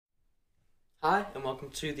Hi, and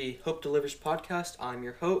welcome to the Hope Delivers podcast. I'm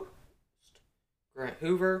your host, Grant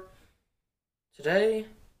Hoover. Today,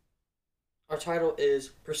 our title is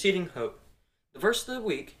Preceding Hope. The verse of the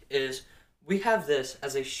week is, "We have this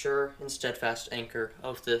as a sure and steadfast anchor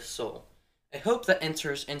of the soul, a hope that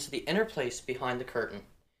enters into the inner place behind the curtain."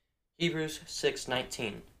 Hebrews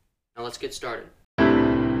 6:19. Now let's get started.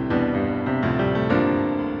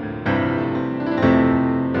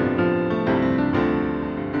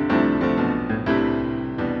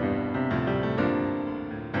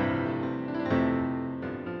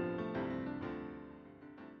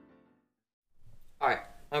 Alright,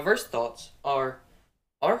 my first thoughts are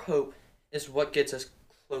our hope is what gets us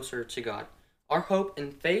closer to God. Our hope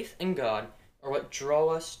and faith in God are what draw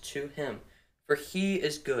us to Him, for He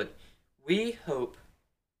is good. We hope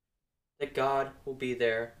that God will be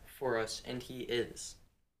there for us, and He is.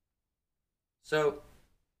 So,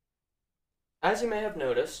 as you may have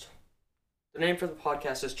noticed, the name for the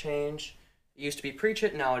podcast has changed. It used to be Preach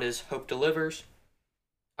It, now it is Hope Delivers.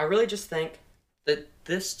 I really just think that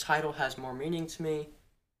this title has more meaning to me.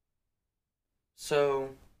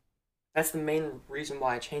 So, that's the main reason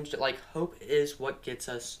why I changed it. Like, hope is what gets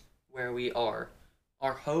us where we are.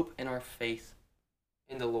 Our hope and our faith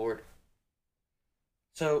in the Lord.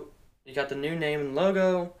 So, you got the new name and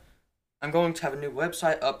logo. I'm going to have a new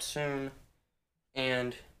website up soon.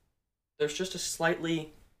 And there's just a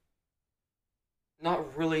slightly,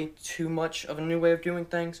 not really too much of a new way of doing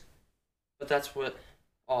things. But that's what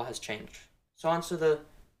all has changed. So on to the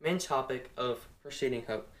main topic of Preceding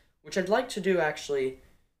Hope, which I'd like to do actually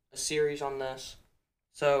a series on this.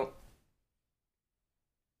 So,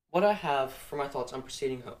 what I have for my thoughts on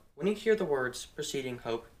Preceding Hope. When you hear the words Preceding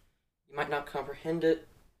Hope, you might not comprehend it,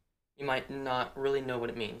 you might not really know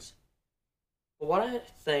what it means. But what I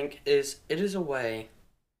think is it is a way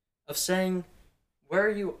of saying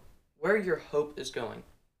where your hope is going.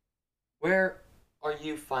 Where are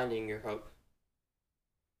you finding your hope?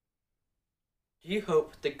 Do you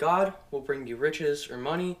hope that God will bring you riches or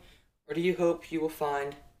money, or do you hope you will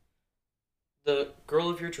find the girl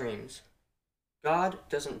of your dreams? God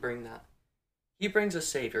doesn't bring that. He brings a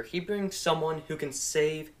Savior. He brings someone who can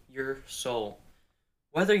save your soul.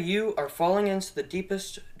 Whether you are falling into the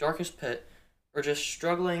deepest, darkest pit, or just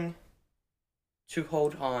struggling to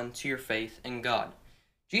hold on to your faith in God,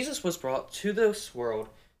 Jesus was brought to this world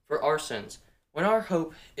for our sins. When our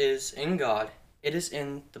hope is in God, it is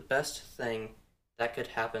in the best thing that could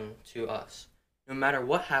happen to us. No matter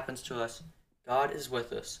what happens to us, God is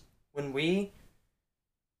with us. When we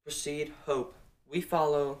precede hope, we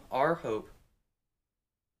follow our hope,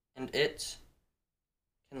 and it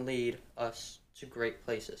can lead us to great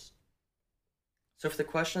places. So for the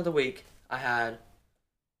question of the week, I had,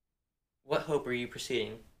 what hope are you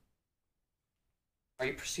preceding? Are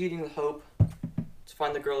you preceding the hope to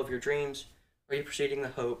find the girl of your dreams? Are you preceding the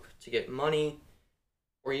hope to get money?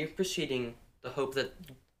 Or are you preceding the hope that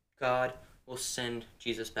God will send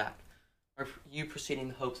Jesus back? Are you preceding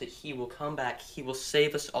the hope that He will come back, He will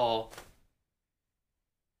save us all?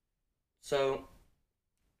 So,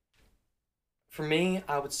 for me,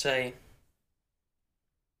 I would say,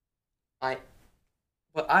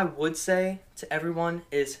 what I would say to everyone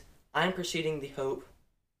is, I'm preceding the hope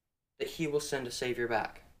that He will send a Savior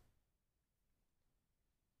back.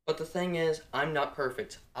 But the thing is, I'm not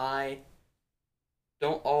perfect. I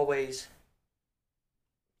don't always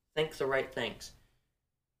think the right things.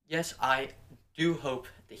 Yes, I do hope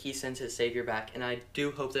that He sends His Savior back, and I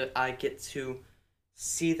do hope that I get to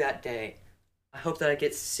see that day. I hope that I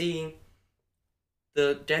get to see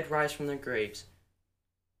the dead rise from their graves.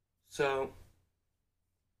 So,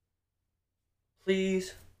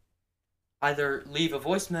 please either leave a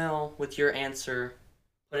voicemail with your answer,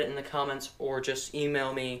 put it in the comments, or just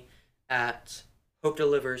email me at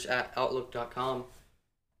hopedelivers@outlook.com.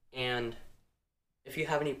 And if you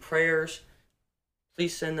have any prayers,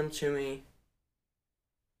 please send them to me.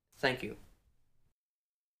 Thank you.